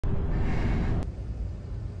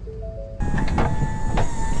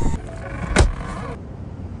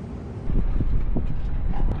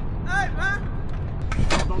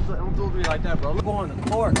do me like that, bro. We're going to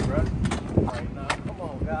court, bro. Right now, come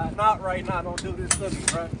on, guys. Not right now. Don't do this to me,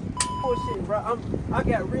 bro. Bullshit, bro. I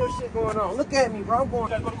got real shit going on. Look at me, bro. I'm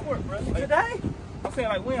going. You gotta go to court, bro. Like, today? I'm saying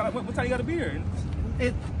like when? Like what time you gotta be here?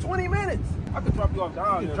 It's 20 minutes. I could drop you off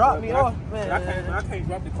down there. Drop bro, me off, man. I can't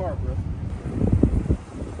drop the car, bro.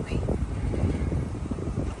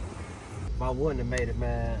 If I wouldn't have made it,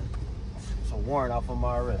 man, it's a warrant out for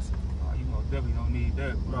my arrest. Oh, you most definitely don't need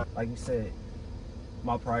that, bro. Like you said,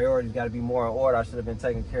 my priorities got to be more in order. I should have been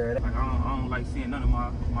taking care of that. Like I don't like seeing none of my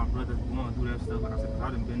brothers going through that stuff. Like I said, I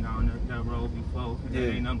done been down that road before. And Yeah.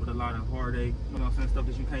 It ain't nothing but a lot of heartache. You know what I'm saying? Stuff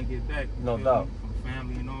that you can't get back. No doubt. From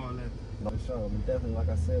family and all that. For sure. I mean, definitely, like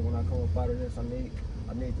I said, when I come up out of this, I need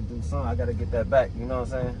to do something. I got to get that back. You know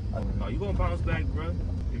what I'm saying? No, you gonna bounce back, bro.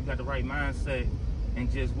 If you got the right mindset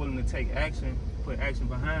and just willing to take action, put action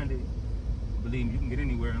behind it, believe me, you can get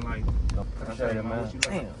anywhere in life. No, appreciate it, man.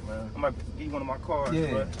 Damn, man. I might give you one of my cards,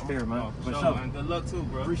 Yeah, bro. here, man. For For sure, sure. man. Good luck too,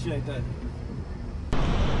 bro. Appreciate that.